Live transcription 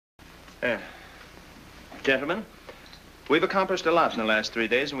Gentlemen, we've accomplished a lot in the last 3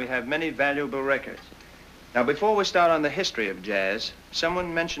 days, and we have many valuable records. Now, before we start on the history of jazz,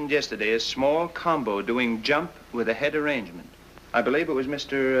 someone mentioned yesterday a small combo doing jump with a head arrangement. I believe it was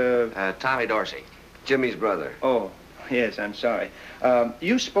Mr. Tommy Dorsey, Jimmy's brother. Oh, yes, I'm sorry.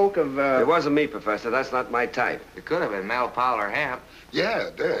 You spoke of... It wasn't me, Professor. That's not my type. It could have been Mel, Powell, or Hamp. Yeah,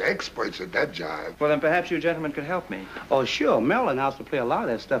 they're experts at that jive. Well, then perhaps you gentlemen could help me. Oh, sure. Mel and I used to play a lot of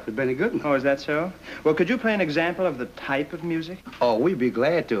that stuff with Benny Goodman. Oh, is that so? Well, could you play an example of the type of music? Oh, we'd be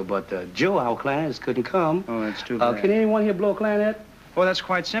glad to, but Joe, our clarinetist, couldn't come. Oh, that's too bad. Can anyone here blow a clarinet? Oh, that's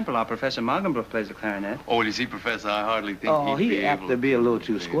quite simple. Our Professor Magenbruch plays the clarinet. Oh, you see, Professor, I hardly think he'd be he apt to be a little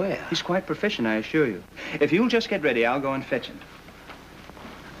too square. He's quite proficient, I assure you. If you'll just get ready, I'll go and fetch him.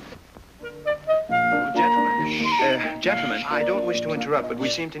 Gentlemen, I don't wish to interrupt, but we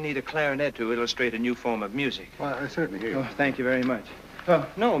seem to need a clarinet to illustrate a new form of music. Well, I certainly hear you. Oh, thank you very much. Oh,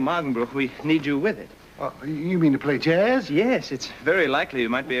 no, Magenbruch, we need you with it. You mean to play jazz? Yes, it's very likely you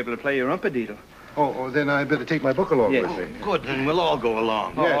might be able to play your umpadiddle. Oh, then I better take my book along Yes. with me. Good, then we'll all go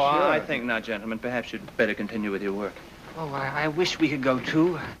along. Oh, Yes, sure. I think not, gentlemen. Perhaps you'd better continue with your work. Oh, I wish we could go,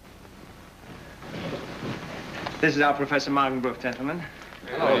 too. This is our Professor Magenbruch, gentlemen.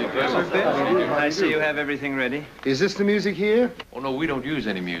 Hello, Professor. I see you have everything ready. Is this the music here? Oh, no, we don't use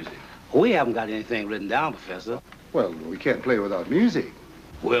any music. We haven't got anything written down, Professor. Well, we can't play without music.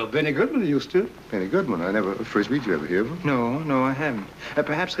 Well, Benny Goodman used to. Benny Goodman, I never... Frisbee, did you ever hear of him? No, I haven't.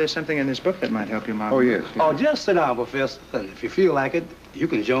 Perhaps there's something in this book that might help you, Magenbruch. Oh, yes. Oh, just sit down, Professor. And if you feel like it, you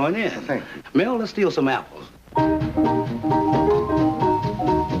can join in. Thank you. Mel, let's steal some apples.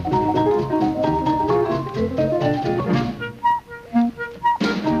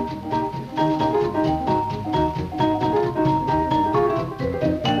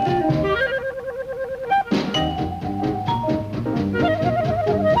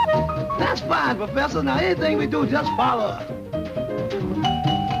 That's fine, Professor. Now, anything we do, just follow up.